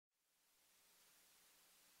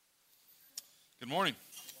Good morning.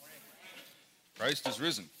 Christ is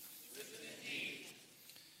risen.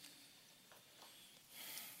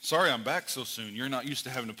 Sorry I'm back so soon. You're not used to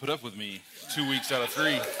having to put up with me 2 weeks out of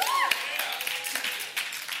 3. Well,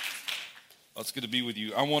 it's good to be with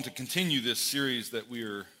you. I want to continue this series that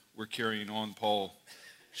we're carrying on. Paul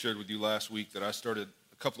shared with you last week that I started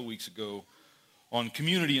a couple of weeks ago on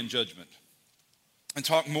community and judgment, and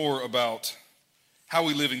talk more about how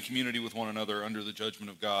we live in community with one another under the judgment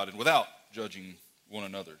of God and without judging one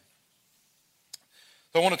another.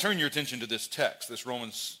 So I want to turn your attention to this text, this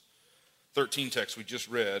Romans 13 text we just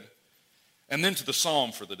read, and then to the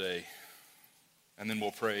psalm for the day, and then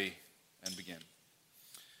we'll pray and begin.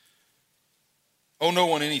 Owe no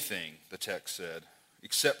one anything, the text said,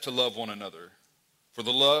 except to love one another, for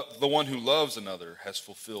the one who loves another has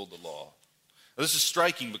fulfilled the law. Now, this is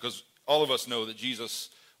striking because all of us know that Jesus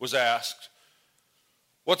was asked,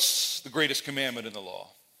 what's the greatest commandment in the law?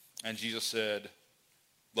 And Jesus said,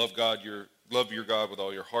 love your God with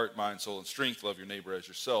all your heart, mind, soul, and strength. Love your neighbor as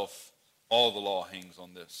yourself. All the law hangs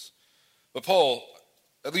on this. But Paul,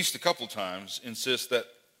 at least a couple times, insists that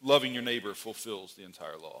loving your neighbor fulfills the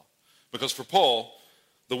entire law. Because for Paul,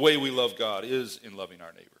 the way we love God is in loving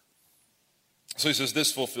our neighbor. So he says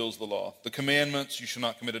this fulfills the law. The commandments, you shall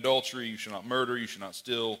not commit adultery, you shall not murder, you shall not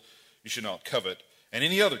steal, you shall not covet, and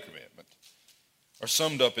any other commandment are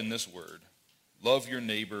summed up in this word: love your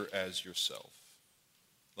neighbor as yourself.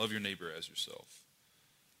 Love your neighbor as yourself.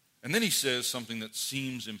 And then he says something that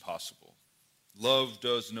seems impossible. Love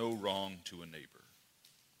does no wrong to a neighbor.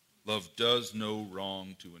 Love does no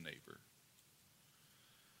wrong to a neighbor.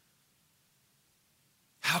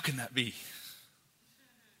 How can that be?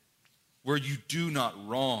 Where you do not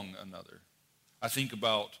wrong another. I think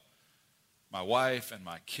about my wife and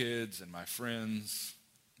my kids and my friends,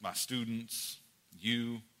 my students,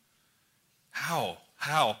 you.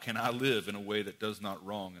 How can I live in a way that does not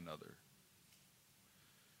wrong another?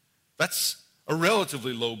 That's a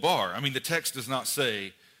relatively low bar. I mean, the text does not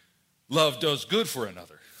say, love does good for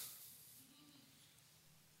another.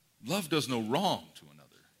 Love does no wrong to another.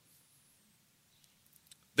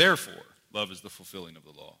 Therefore, love is the fulfilling of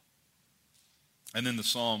the law. And then the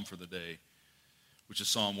psalm for the day, which is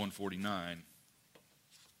Psalm 149,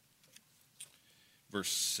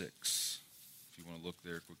 verse 6. If you want to look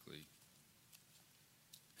there quickly.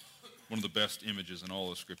 One of the best images in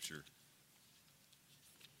all of Scripture.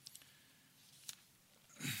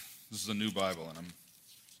 This is a new Bible, and I'm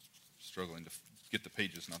struggling to get the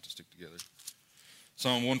pages not to stick together.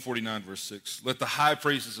 Psalm 149, verse 6. Let the high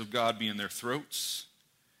praises of God be in their throats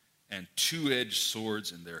and two-edged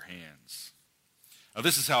swords in their hands. Now,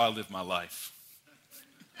 this is how I live my life.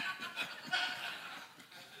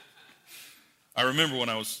 I remember when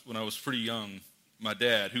I was pretty young, my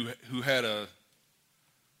dad, who had a,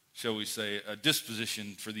 shall we say, a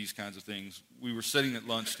disposition for these kinds of things. We were sitting at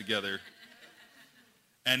lunch together,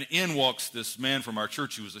 and in walks this man from our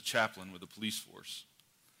church who was a chaplain with the police force.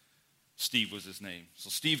 Steve was his name. So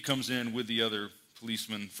Steve comes in with the other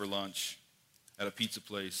policemen for lunch at a pizza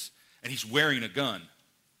place, and he's wearing a gun,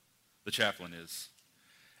 the chaplain is.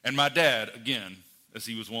 And my dad, again, as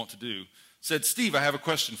he was wont to do, said, Steve, I have a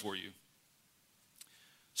question for you.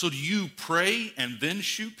 So do you pray and then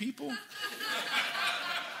shoot people?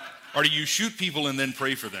 Or do you shoot people and then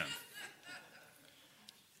pray for them?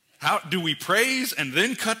 How do we praise and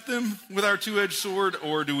then cut them with our two-edged sword,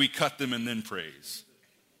 or do we cut them and then praise?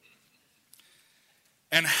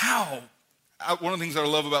 And one of the things that I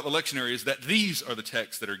love about the lectionary is that these are the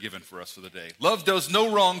texts that are given for us for the day. Love does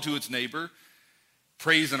no wrong to its neighbor,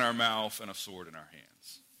 praise in our mouth, and a sword in our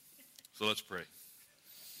hands. So let's pray.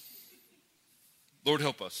 Lord,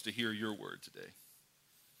 help us to hear your word today,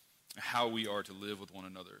 how we are to live with one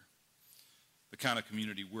another, the kind of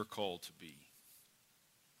community we're called to be.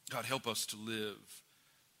 God, help us to live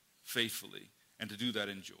faithfully and to do that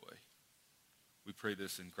in joy. We pray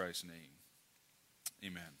this in Christ's name.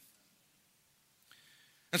 Amen.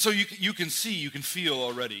 And so you can see, you can feel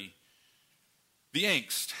already the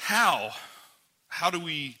angst. How do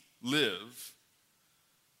we live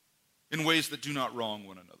in ways that do not wrong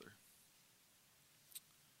one another?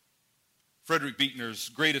 Frederick Buechner's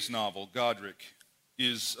greatest novel, Godric,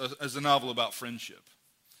 is a novel about friendship.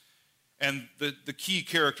 And the key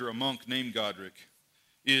character, a monk named Godric,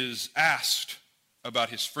 is asked about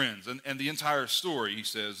his friends. And the entire story, he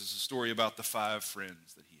says, is a story about the 5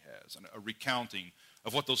 friends that he has, and a recounting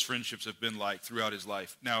of what those friendships have been like throughout his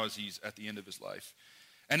life, now as he's at the end of his life.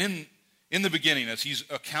 And in the beginning, as he's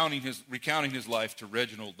recounting his life to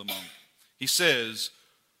Reginald the monk, he says,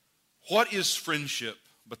 what is friendship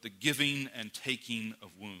but the giving and taking of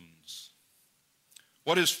wounds?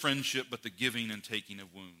 What is friendship but the giving and taking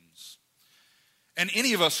of wounds? And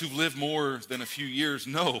any of us who've lived more than a few years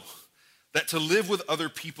know that to live with other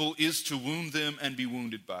people is to wound them and be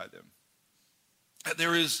wounded by them.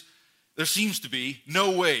 There seems to be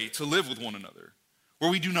no way to live with one another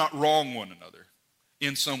where we do not wrong one another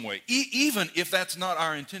in some way, even if that's not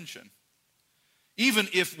our intention. Even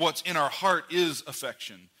if what's in our heart is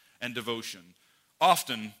affection and devotion.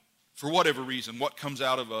 Often, for whatever reason, what comes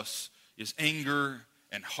out of us is anger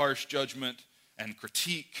and harsh judgment and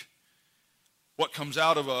critique. What comes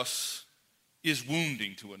out of us is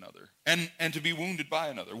wounding to another and to be wounded by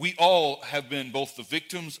another. We all have been both the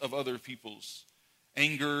victims of other people's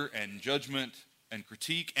anger and judgment and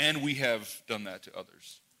critique, and we have done that to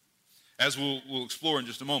others. As we'll explore in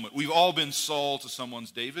just a moment, we've all been Saul to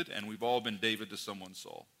someone's David, and we've all been David to someone's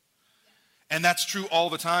Saul. And that's true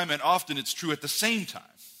all the time, and often it's true at the same time.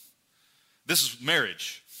 This is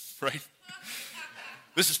marriage, right?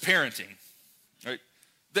 This is parenting, right?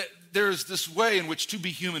 There's this way in which to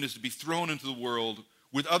be human is to be thrown into the world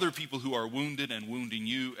with other people who are wounded and wounding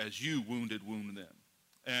you as you wound them.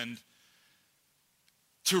 And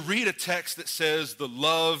to read a text that says the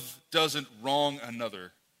love doesn't wrong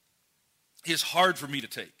another is hard for me to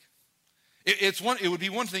take. It would be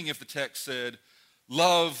one thing if the text said,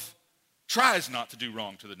 love tries not to do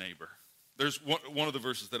wrong to the neighbor. There's one of the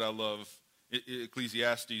verses that I love,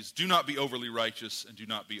 Ecclesiastes, do not be overly righteous and do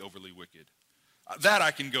not be overly wicked. That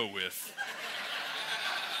I can go with.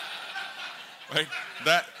 Right?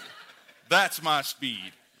 That's my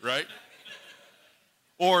speed, right?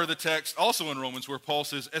 Or the text also in Romans where Paul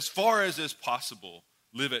says, as far as is possible,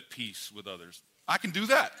 live at peace with others. I can do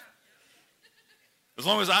that. As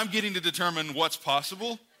long as I'm getting to determine what's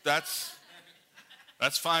possible, that's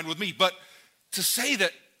fine with me. But to say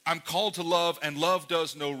that I'm called to love and love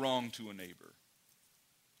does no wrong to a neighbor.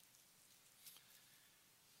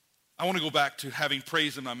 I want to go back to having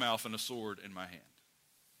praise in my mouth and a sword in my hand.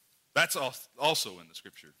 That's also in the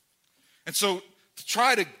scripture. And so to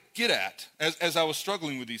try to get at, as I was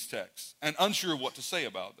struggling with these texts and unsure of what to say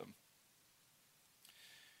about them,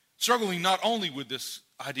 struggling not only with this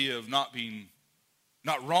idea of not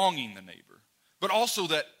wronging the neighbor, but also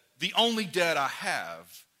that the only debt I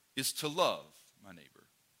have is to love my neighbor,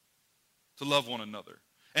 to love one another.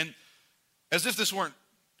 And as if this weren't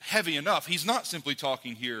heavy enough, he's not simply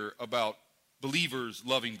talking here about believers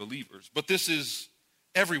loving believers, but this is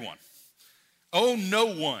everyone. Owe no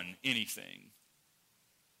one anything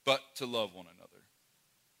but to love one another.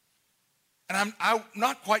 And I'm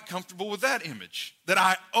not quite comfortable with that image, that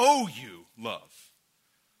I owe you love.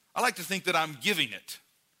 I like to think that I'm giving it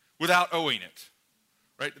without owing it,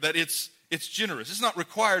 right? That it's generous. It's not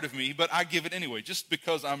required of me, but I give it anyway, just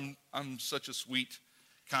because I'm such a sweet,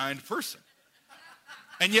 kind person.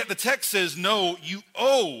 And yet the text says, no, you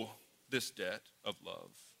owe this debt of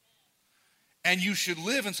love. And you should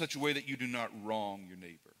live in such a way that you do not wrong your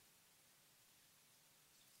neighbor.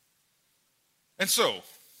 And so,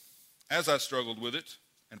 as I struggled with it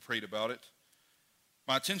and prayed about it,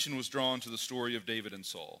 my attention was drawn to the story of David and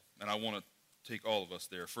Saul. And I want to take all of us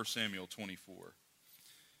there, 1 Samuel 24.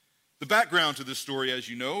 The background to this story, as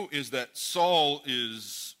you know, is that Saul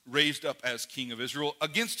is raised up as king of Israel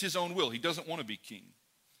against his own will. He doesn't want to be king.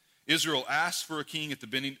 Israel asks for a king at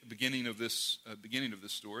the beginning of this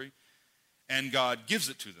story, and God gives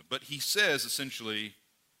it to them. But he says, essentially,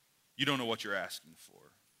 you don't know what you're asking for.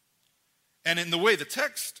 And in the way the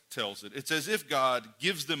text tells it, it's as if God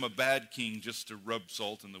gives them a bad king just to rub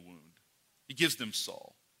salt in the wound. He gives them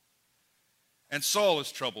Saul. And Saul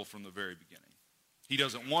is trouble from the very beginning. He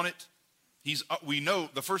doesn't want it. We know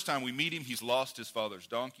the first time we meet him, he's lost his father's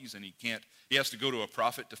donkeys, and he has to go to a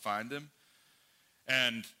prophet to find them.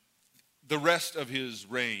 And the rest of his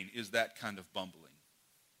reign is that kind of bumbling.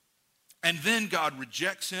 And then God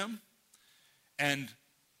rejects him, and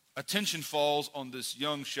attention falls on this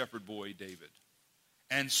young shepherd boy, David.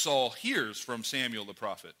 And Saul hears from Samuel the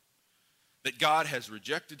prophet that God has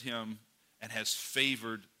rejected him and has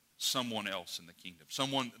favored someone else in the kingdom.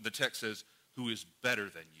 Someone, the text says, who is better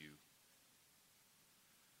than you.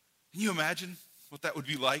 Can you imagine what that would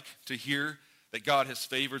be like to hear that God has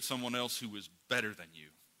favored someone else who is better than you?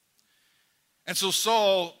 And so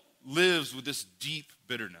Saul lives with this deep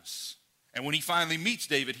bitterness. And when he finally meets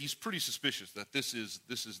David, he's pretty suspicious that this is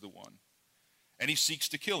the one. And he seeks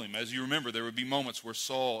to kill him. As you remember, there would be moments where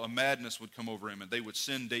a madness would come over him, and they would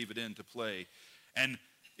send David in to play. And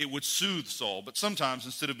it would soothe Saul. But sometimes,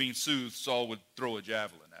 instead of being soothed, Saul would throw a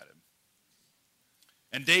javelin at him.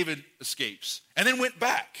 And David escapes. And then went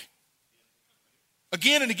back.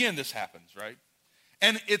 Again and again this happens, right?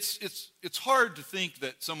 And it's hard to think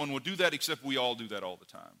that someone would do that, except we all do that all the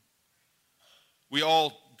time. We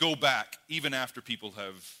all go back even after people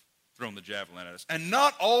have thrown the javelin at us. And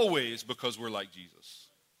not always because we're like Jesus.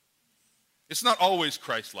 It's not always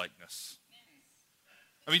Christ-likeness.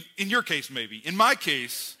 I mean, in your case maybe. In my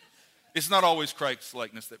case, it's not always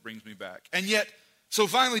Christ-likeness that brings me back. And yet, so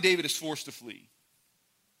finally David is forced to flee.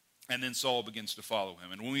 And then Saul begins to follow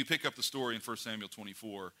him. And when we pick up the story in 1 Samuel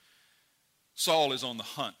 24, Saul is on the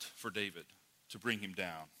hunt for David to bring him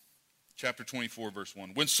down. Chapter 24, verse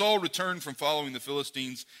 1. When Saul returned from following the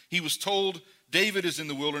Philistines, he was told, David is in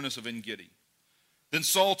the wilderness of En-Gedi. Then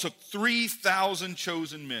Saul took 3,000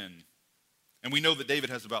 chosen men, and we know that David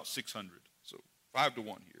has about 600, so 5 to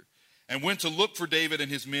 1 here, and went to look for David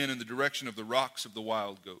and his men in the direction of the rocks of the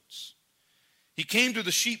wild goats. He came to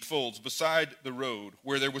the sheepfolds beside the road,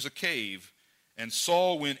 where there was a cave, and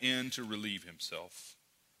Saul went in to relieve himself.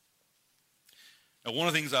 Now, one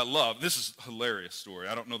of the things I love, this is a hilarious story.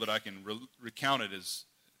 I don't know that I can recount it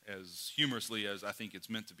as humorously as I think it's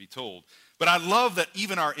meant to be told. But I love that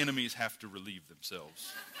even our enemies have to relieve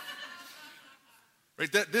themselves.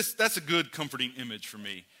 Right? That's a good, comforting image for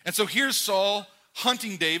me. And so here's Saul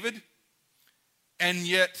hunting David, and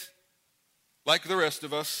yet, like the rest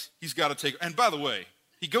of us, he's got to take... And by the way,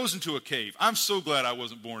 he goes into a cave. I'm so glad I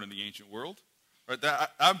wasn't born in the ancient world. Right?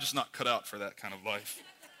 I'm just not cut out for that kind of life.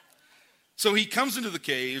 So he comes into the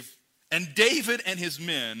cave, and David and his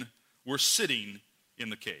men were sitting in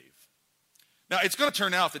the cave. Now, it's going to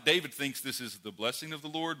turn out that David thinks this is the blessing of the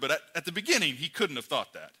Lord, but at the beginning, he couldn't have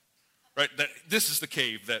thought that, right? That this is the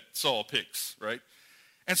cave that Saul picks, right?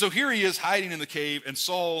 And so here he is hiding in the cave, and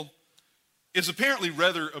Saul is apparently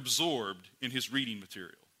rather absorbed in his reading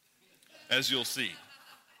material, as you'll see.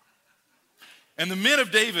 And the men of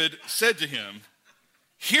David said to him,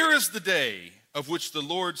 "Here is the day of which the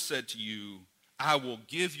Lord said to you, I will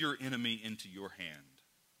give your enemy into your hand,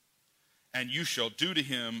 and you shall do to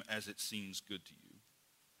him as it seems good to you."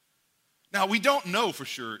 Now, we don't know for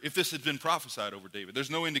sure if this had been prophesied over David. There's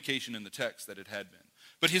no indication in the text that it had been.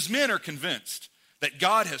 But his men are convinced that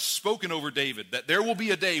God has spoken over David, that there will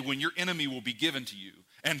be a day when your enemy will be given to you,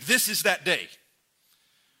 and this is that day.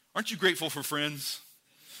 Aren't you grateful for friends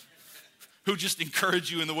who just encourage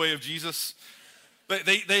you in the way of Jesus?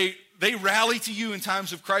 They rally to you in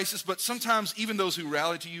times of crisis, but sometimes even those who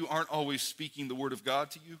rally to you aren't always speaking the word of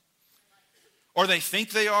God to you. Or they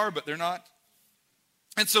think they are, but they're not.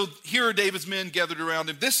 And so here are David's men gathered around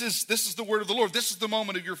him. This is the word of the Lord. This is the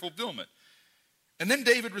moment of your fulfillment. And then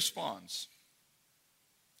David responds.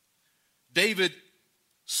 David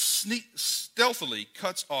stealthily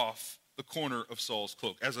cuts off the corner of Saul's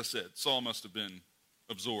cloak. As I said, Saul must have been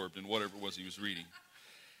absorbed in whatever it was he was reading.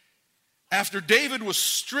 After David was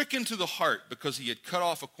stricken to the heart because he had cut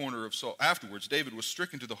off a corner of Saul. Afterwards, David was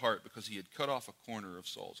stricken to the heart because he had cut off a corner of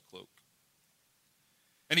Saul's cloak.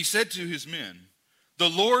 And he said to his men, "The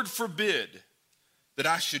Lord forbid that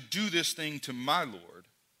I should do this thing to my Lord,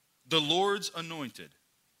 the Lord's anointed."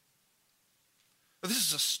 Now, this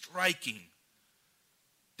is a striking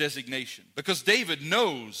designation because David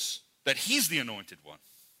knows that he's the anointed one,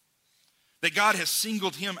 that God has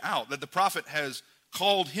singled him out, that the prophet has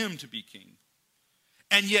called him to be king.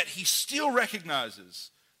 And yet he still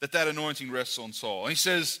recognizes that anointing rests on Saul. And he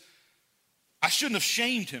says, I shouldn't have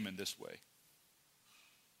shamed him in this way.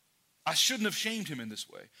 I shouldn't have shamed him in this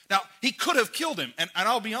way. Now, he could have killed him. And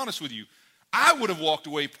I'll be honest with you, I would have walked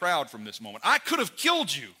away proud from this moment. I could have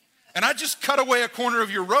killed you. And I just cut away a corner of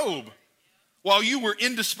your robe while you were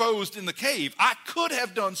indisposed in the cave. I could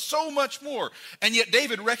have done so much more. And yet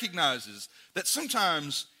David recognizes that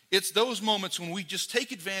sometimes it's those moments when we just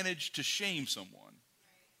take advantage to shame someone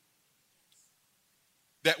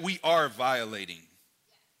that we are violating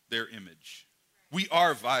their image. We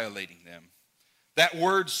are violating them. That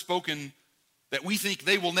word spoken that we think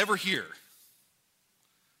they will never hear,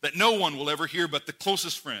 that no one will ever hear but the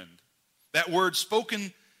closest friend. That word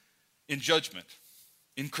spoken in judgment,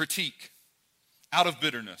 in critique, out of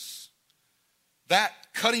bitterness.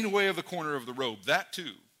 That cutting away of the corner of the robe, that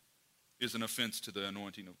too is an offense to the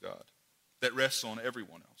anointing of God that rests on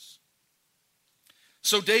everyone else.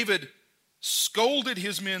 So David scolded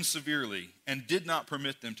his men severely and did not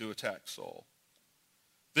permit them to attack Saul.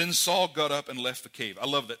 Then Saul got up and left the cave. I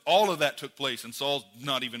love that all of that took place and Saul's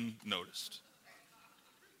not even noticed.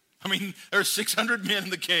 I mean, there's 600 men in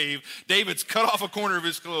the cave. David's cut off a corner of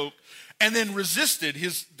his cloak and then resisted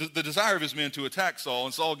the desire of his men to attack Saul.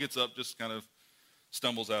 And Saul gets up, just kind of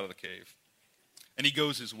stumbles out of the cave. And he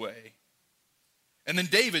goes his way. And then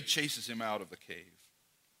David chases him out of the cave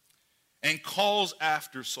and calls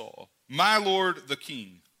after Saul, "My lord the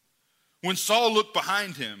king, When Saul looked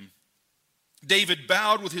behind him, David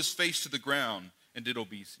bowed with his face to the ground and did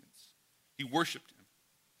obeisance. He worshiped him.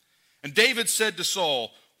 And David said to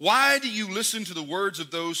Saul, "Why do you listen to the words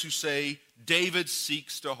of those who say, 'David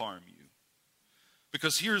seeks to harm you'?"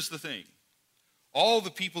 Because here's the thing. All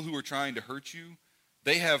the people who are trying to hurt you,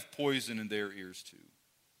 they have poison in their ears too.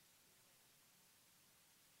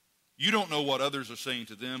 You don't know what others are saying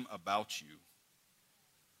to them about you.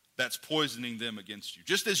 That's poisoning them against you.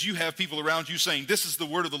 Just as you have people around you saying, "This is the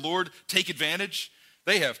word of the Lord, take advantage,"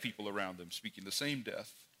 they have people around them speaking the same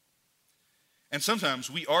death. And sometimes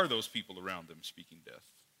we are those people around them speaking death.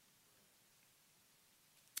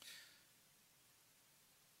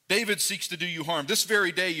 David seeks to do you harm. This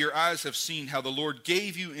very day your eyes have seen how the Lord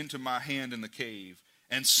gave you into my hand in the cave,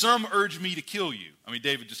 and some urged me to kill you. I mean,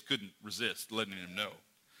 David just couldn't resist letting him know.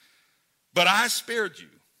 But I spared you.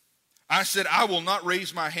 I said, I will not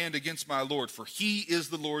raise my hand against my Lord, for he is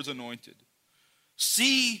the Lord's anointed.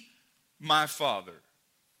 See, my father,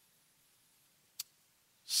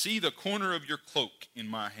 see the corner of your cloak in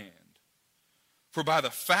my hand. For by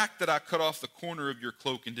the fact that I cut off the corner of your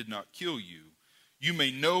cloak and did not kill you, you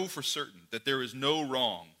may know for certain that there is no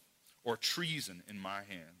wrong or treason in my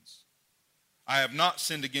hands. I have not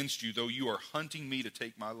sinned against you, though you are hunting me to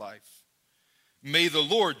take my life. May the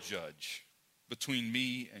Lord judge between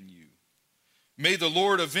me and you. May the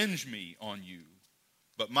Lord avenge me on you,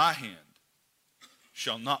 but my hand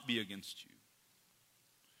shall not be against you.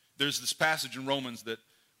 There's this passage in Romans that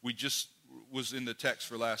we just was in the text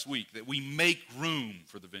for last week, that we make room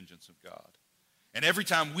for the vengeance of God. And every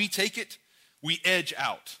time we take it, we edge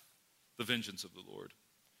out the vengeance of the Lord.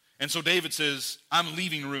 And so David says, I'm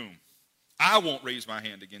leaving room. I won't raise my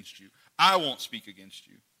hand against you. I won't speak against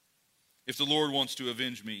you. If the Lord wants to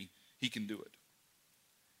avenge me, he can do it.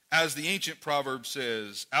 As the ancient proverb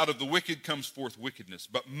says, out of the wicked comes forth wickedness,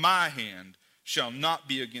 but my hand shall not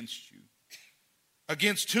be against you.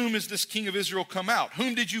 Against whom is this king of Israel come out?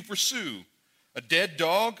 Whom did you pursue? A dead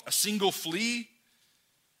dog? A single flea?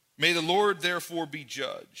 May the Lord therefore be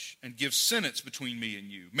judge and give sentence between me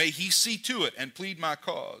and you. May he see to it and plead my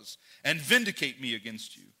cause and vindicate me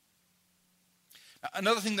against you.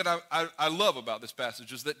 Another thing that I love about this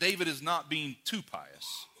passage is that David is not being too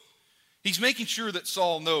pious. He's making sure that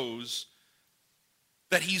Saul knows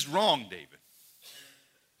that he's wronged David.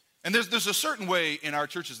 And there's a certain way in our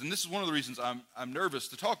churches, and this is one of the reasons I'm nervous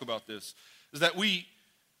to talk about this, is that we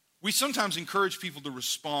sometimes encourage people to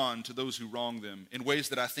respond to those who wrong them in ways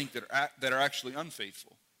that I think that are actually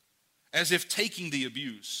unfaithful, as if taking the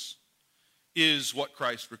abuse is what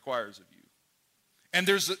Christ requires of you. And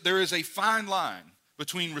there is a fine line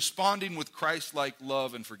between responding with Christ-like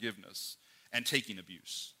love and forgiveness and taking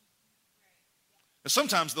abuse. Now,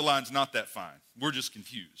 sometimes the line's not that fine. We're just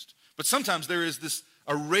confused. But sometimes there is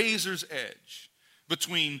a razor's edge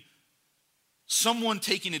between someone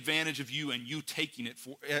taking advantage of you and you taking it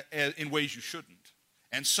in ways you shouldn't,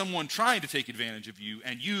 and someone trying to take advantage of you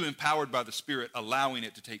and you, empowered by the Spirit, allowing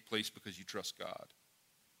it to take place because you trust God.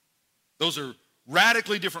 Those are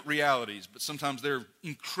radically different realities, but sometimes they're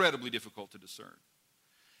incredibly difficult to discern.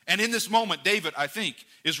 And in this moment, David, I think,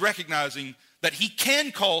 is recognizing that he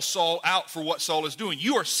can call Saul out for what Saul is doing.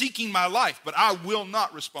 You are seeking my life, but I will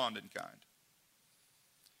not respond in kind.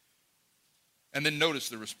 And then notice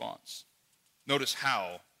the response. Notice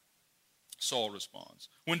how Saul responds.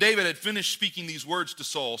 When David had finished speaking these words to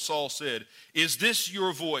Saul, Saul said, "Is this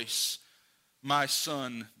your voice, my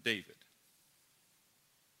son David?"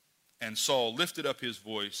 And Saul lifted up his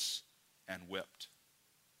voice and wept.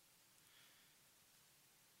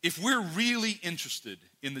 If we're really interested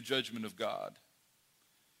in the judgment of God,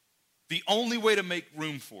 the only way to make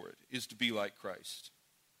room for it is to be like Christ.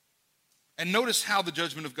 And notice how the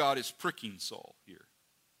judgment of God is pricking Saul here.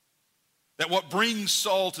 That what brings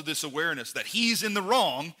Saul to this awareness that he's in the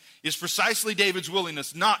wrong is precisely David's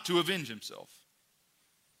willingness not to avenge himself.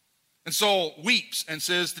 And Saul weeps and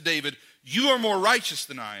says to David, "You are more righteous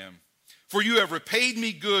than I am, for you have repaid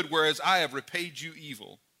me good, whereas I have repaid you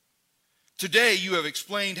evil. Today you have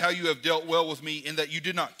explained how you have dealt well with me in that you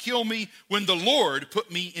did not kill me when the Lord put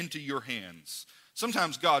me into your hands."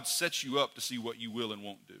 Sometimes God sets you up to see what you will and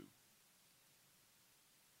won't do.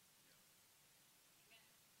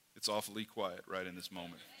 It's awfully quiet right in this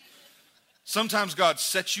moment. Sometimes God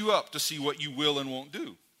sets you up to see what you will and won't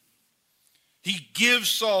do. He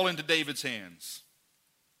gives Saul into David's hands.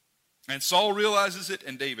 And Saul realizes it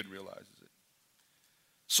and David realizes it.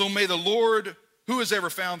 So may the Lord, who has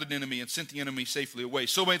ever found an enemy and sent the enemy safely away,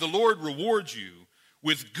 so may the Lord reward you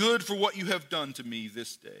with good for what you have done to me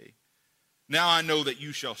this day. Now I know that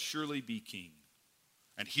you shall surely be king.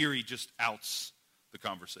 And here he just outs the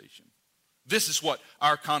conversation. This is what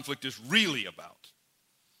our conflict is really about.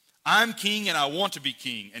 I'm king and I want to be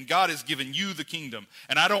king, and God has given you the kingdom,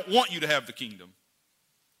 and I don't want you to have the kingdom.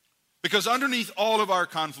 Because underneath all of our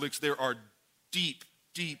conflicts, there are deep,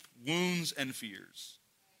 deep wounds and fears.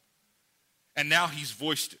 And now he's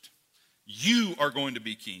voiced it. You are going to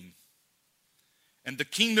be king. And the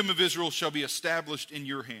kingdom of Israel shall be established in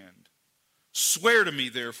your hand. Swear to me,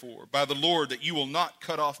 therefore, by the Lord, that you will not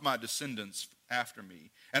cut off my descendants after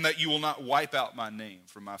me, and that you will not wipe out my name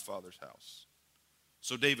from my father's house.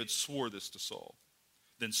 So David swore this to Saul.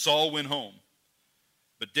 Then Saul went home,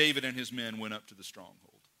 but David and his men went up to the stronghold.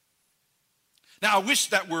 Now, I wish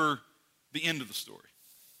that were the end of the story.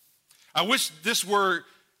 I wish this were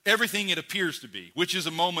everything it appears to be, which is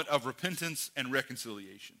a moment of repentance and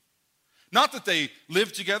reconciliation. Not that they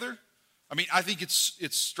lived together. I mean, I think it's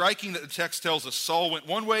striking that the text tells us Saul went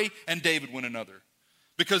one way and David went another.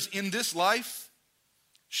 Because in this life,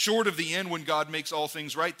 short of the end when God makes all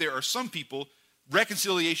things right, there are some people,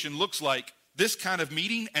 reconciliation looks like this kind of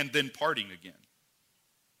meeting and then parting again.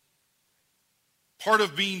 Part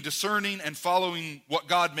of being discerning and following what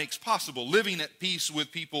God makes possible, living at peace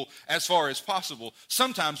with people as far as possible,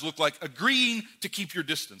 sometimes look like agreeing to keep your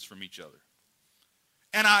distance from each other.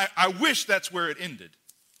 And I wish that's where it ended,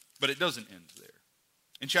 but it doesn't end there.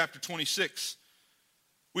 In chapter 26,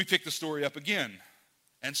 we pick the story up again,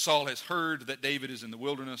 and Saul has heard that David is in the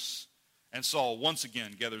wilderness, and Saul once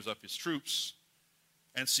again gathers up his troops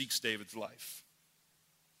and seeks David's life.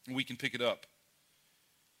 And we can pick it up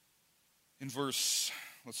in verse,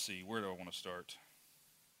 let's see, where do I want to start?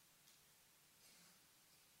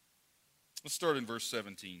 Let's start in verse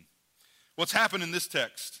 17. What's happened in this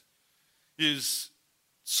text is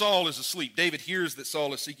Saul is asleep. David hears that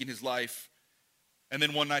Saul is seeking his life, and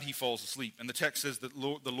then one night he falls asleep. And the text says that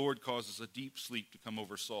the Lord causes a deep sleep to come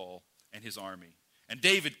over Saul and his army. And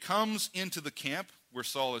David comes into the camp where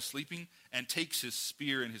Saul is sleeping and takes his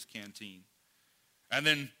spear and his canteen, and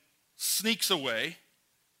then sneaks away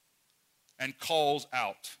and calls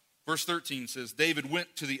out. Verse 13 says, David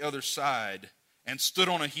went to the other side and stood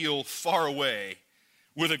on a hill far away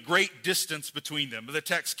with a great distance between them. But the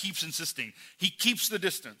text keeps insisting. He keeps the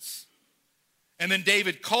distance. And then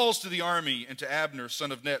David calls to the army and to Abner,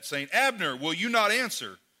 son of Ner, saying, Abner, will you not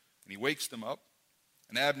answer? And he wakes them up.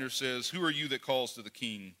 And Abner says, who are you that calls to the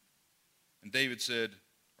king? And David said,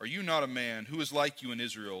 are you not a man? Who is like you in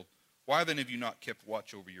Israel? Why then have you not kept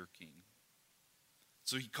watch over your king?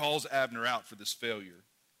 So he calls Abner out for this failure.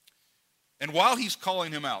 And while he's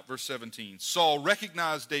calling him out, verse 17, Saul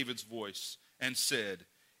recognized David's voice and said,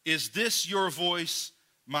 is this your voice,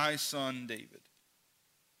 my son David?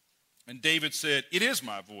 And David said, it is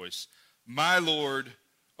my voice, my Lord,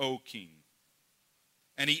 O king.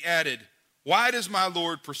 And he added, why does my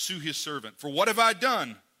Lord pursue his servant? For what have I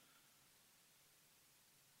done?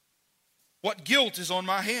 What guilt is on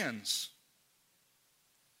my hands?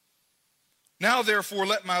 Now, therefore,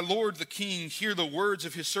 let my lord the king hear the words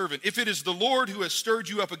of his servant. If it is the Lord who has stirred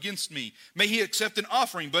you up against me, may he accept an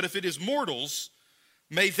offering. But if it is mortals,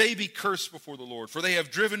 may they be cursed before the Lord. For they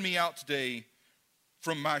have driven me out today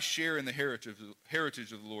from my share in the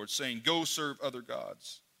heritage of the Lord, saying, go serve other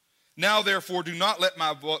gods. Now, therefore, do not let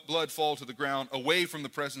my blood fall to the ground away from the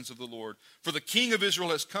presence of the Lord. For the king of Israel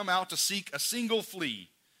has come out to seek a single flea,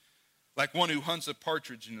 like one who hunts a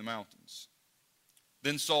partridge in the mountains.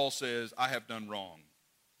 Then Saul says, I have done wrong.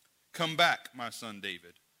 Come back, my son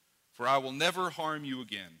David, for I will never harm you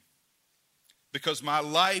again, because my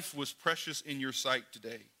life was precious in your sight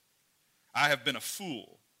today. I have been a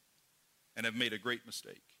fool and have made a great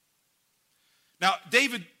mistake. Now,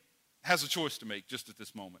 David has a choice to make just at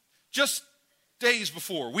this moment. Just days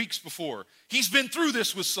before, weeks before, he's been through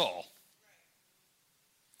this with Saul.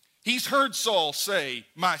 He's heard Saul say,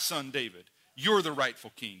 my son David, you're the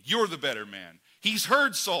rightful king. You're the better man. He's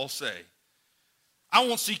heard Saul say, I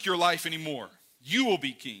won't seek your life anymore. You will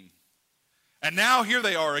be king. And now here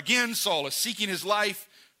they are again. Saul is seeking his life.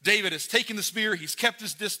 David has taken the spear. He's kept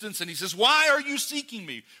his distance. And he says, why are you seeking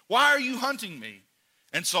me? Why are you hunting me?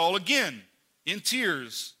 And Saul again, in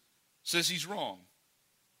tears, says he's wrong.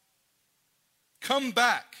 Come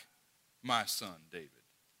back, my son David.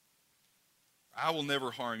 I will never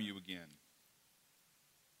harm you again.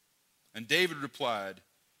 And David replied,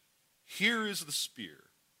 here is the spear,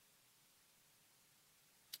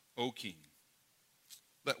 O king.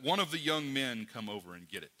 Let one of the young men come over and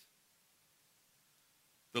get it.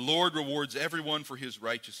 The Lord rewards everyone for his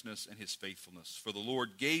righteousness and his faithfulness. For the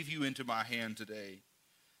Lord gave you into my hand today,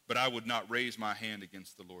 but I would not raise my hand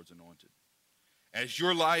against the Lord's anointed. As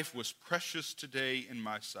your life was precious today in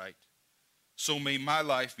my sight, so may my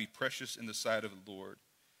life be precious in the sight of the Lord,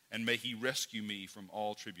 and may he rescue me from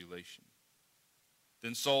all tribulation."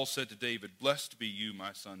 Then Saul said to David, "Blessed be you,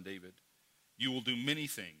 my son David. You will do many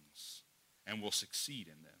things and will succeed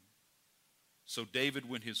in them." So David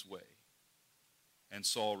went his way, and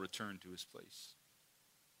Saul returned to his place.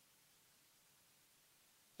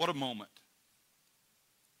 What a moment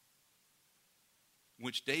in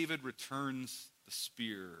which David returns the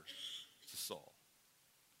spear to Saul.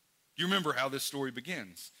 Do you remember how this story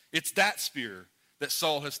begins? It's that spear that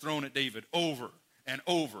Saul has thrown at David over and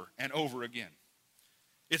over and over again.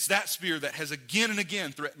 It's that spear that has again and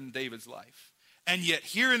again threatened David's life. And yet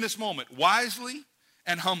here in this moment, wisely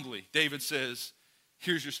and humbly, David says,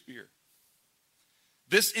 "Here's your spear.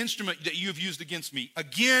 This instrument that you have used against me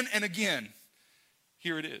again and again,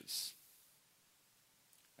 here it is."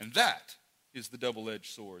 And that is the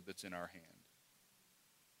double-edged sword that's in our hand.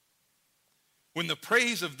 When the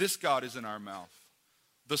praise of this God is in our mouth,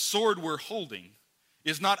 the sword we're holding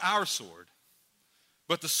is not our sword,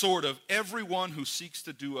 but the sword of everyone who seeks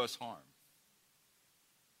to do us harm.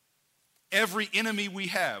 Every enemy we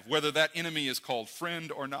have, whether that enemy is called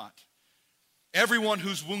friend or not. Everyone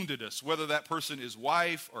who's wounded us, whether that person is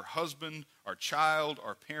wife or husband or child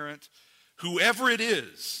or parent, whoever it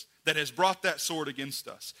is that has brought that sword against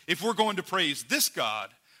us, if we're going to praise this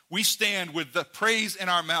God, we stand with the praise in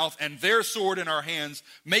our mouth and their sword in our hands,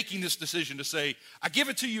 making this decision to say, "I give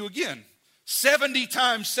it to you again. 70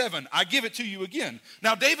 times 7, I give it to you again."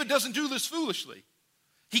 Now, David doesn't do this foolishly.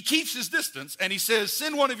 He keeps his distance and he says,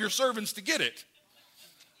 "Send one of your servants to get it."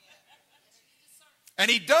 And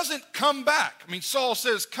he doesn't come back. I mean, Saul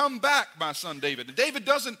says, "Come back, my son David." And David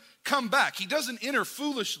doesn't come back. He doesn't enter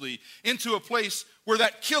foolishly into a place where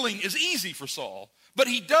that killing is easy for Saul. But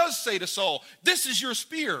he does say to Saul, "This is your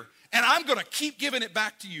spear, and I'm going to keep giving it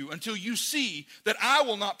back to you until you see that I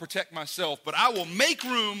will not protect myself, but I will make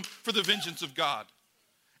room for the vengeance of God."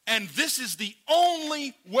 And this is the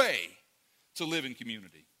only way to live in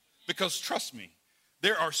community. Because trust me,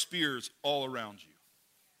 there are spears all around you.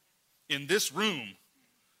 In this room,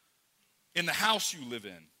 in the house you live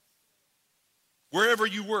in, wherever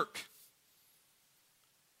you work,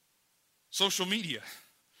 social media,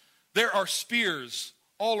 there are spears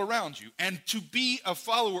all around you. And to be a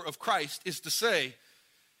follower of Christ is to say,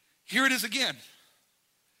 "Here it is again.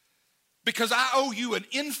 Because I owe you an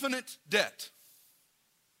infinite debt.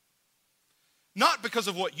 Not because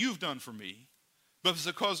of what you've done for me, but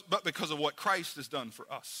because of what Christ has done for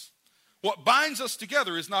us." What binds us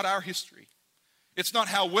together is not our history. It's not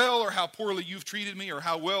how well or how poorly you've treated me or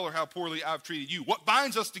how well or how poorly I've treated you. What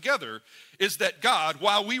binds us together is that God,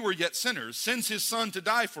 while we were yet sinners, sends his son to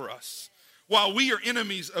die for us. While we are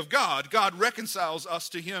enemies of God, God reconciles us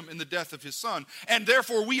to him in the death of his son. And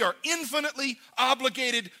therefore we are infinitely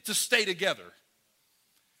obligated to stay together.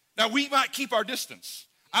 Now we might keep our distance.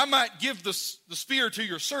 I might give the spear to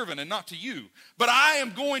your servant and not to you. But I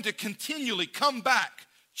am going to continually come back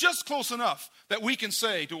just close enough that we can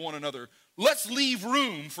say to one another, "Let's leave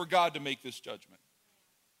room for God to make this judgment."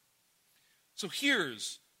 So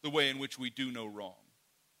here's the way in which we do no wrong.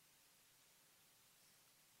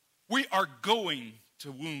 We are going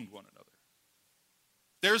to wound one another.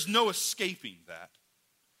 There's no escaping that.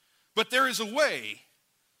 But there is a way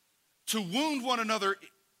to wound one another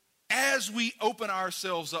as we open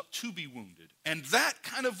ourselves up to be wounded. And that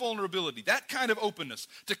kind of vulnerability, that kind of openness,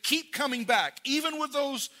 to keep coming back, even with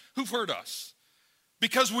those who've hurt us,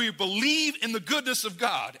 because we believe in the goodness of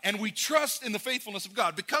God and we trust in the faithfulness of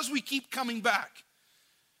God, because we keep coming back,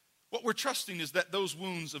 what we're trusting is that those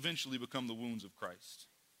wounds eventually become the wounds of Christ.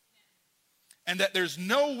 And that there's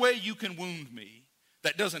no way you can wound me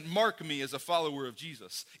that doesn't mark me as a follower of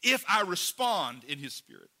Jesus if I respond in his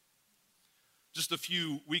spirit. Just a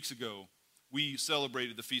few weeks ago, we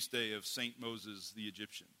celebrated the feast day of St. Moses the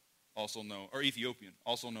Egyptian, Ethiopian,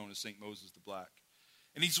 also known as St. Moses the Black.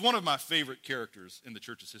 And he's one of my favorite characters in the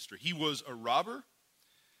church's history. He was a robber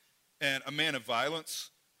and a man of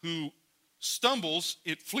violence who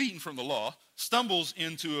fleeing from the law, stumbles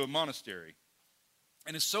into a monastery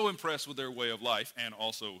and is so impressed with their way of life and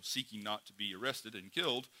also seeking not to be arrested and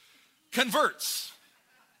killed, converts.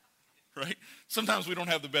 Right? Sometimes we don't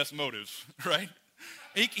have the best motives, right?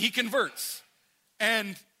 He converts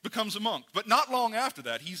and becomes a monk. But not long after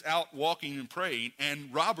that, he's out walking and praying,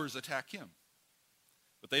 and robbers attack him.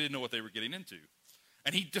 But they didn't know what they were getting into.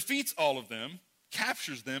 And he defeats all of them,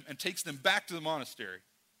 captures them, and takes them back to the monastery.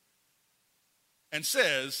 And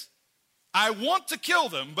says, "I want to kill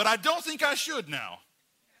them, but I don't think I should now."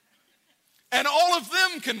 And all of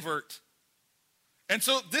them convert. And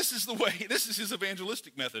so this is his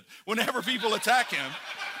evangelistic method. Whenever people attack him,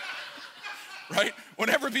 right?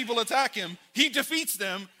 Whenever people attack him, he defeats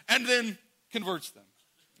them and then converts them.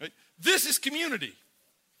 Right? This is community.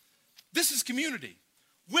 This is community.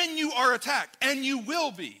 When you are attacked, and you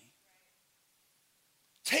will be,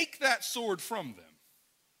 take that sword from them.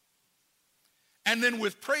 And then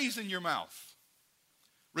with praise in your mouth,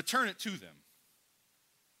 return it to them.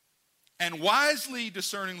 And wisely,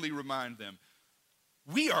 discerningly remind them,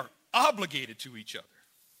 we are obligated to each other.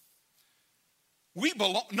 We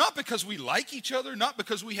belong, not because we like each other, not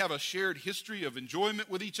because we have a shared history of enjoyment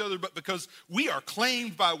with each other, but because we are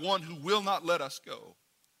claimed by one who will not let us go.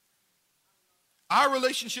 Our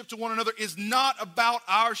relationship to one another is not about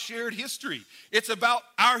our shared history. It's about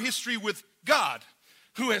our history with God,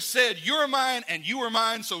 who has said, you're mine and you are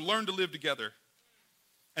mine, so learn to live together.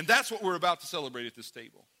 And that's what we're about to celebrate at this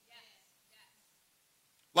table.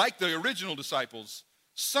 Like the original disciples,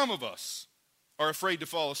 some of us are afraid to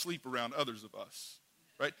fall asleep around others of us,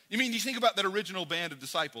 right? You think about that original band of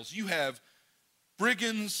disciples. You have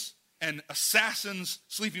brigands and assassins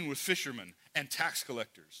sleeping with fishermen and tax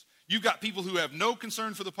collectors. You've got people who have no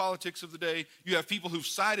concern for the politics of the day. You have people who've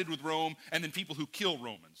sided with Rome, and then people who kill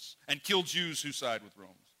Romans and kill Jews who side with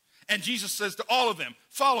Rome. And Jesus says to all of them,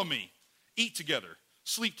 follow me, eat together,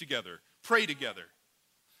 sleep together, pray together.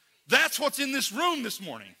 That's what's in this room this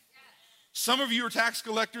morning. Some of you are tax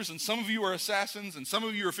collectors, and some of you are assassins, and some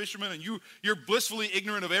of you are fishermen, and you're blissfully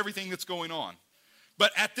ignorant of everything that's going on.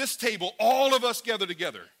 But at this table, all of us gather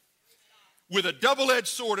together with a double-edged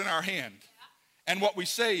sword in our hand. And what we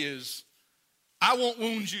say is, I won't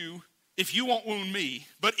wound you if you won't wound me.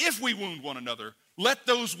 But if we wound one another, let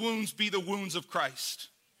those wounds be the wounds of Christ.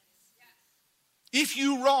 If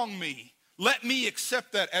you wrong me, let me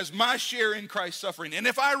accept that as my share in Christ's suffering. And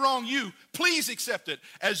if I wrong you, please accept it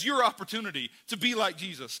as your opportunity to be like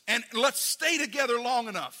Jesus. And let's stay together long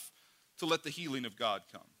enough to let the healing of God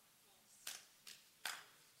come.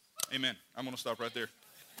 Amen. I'm going to stop right there.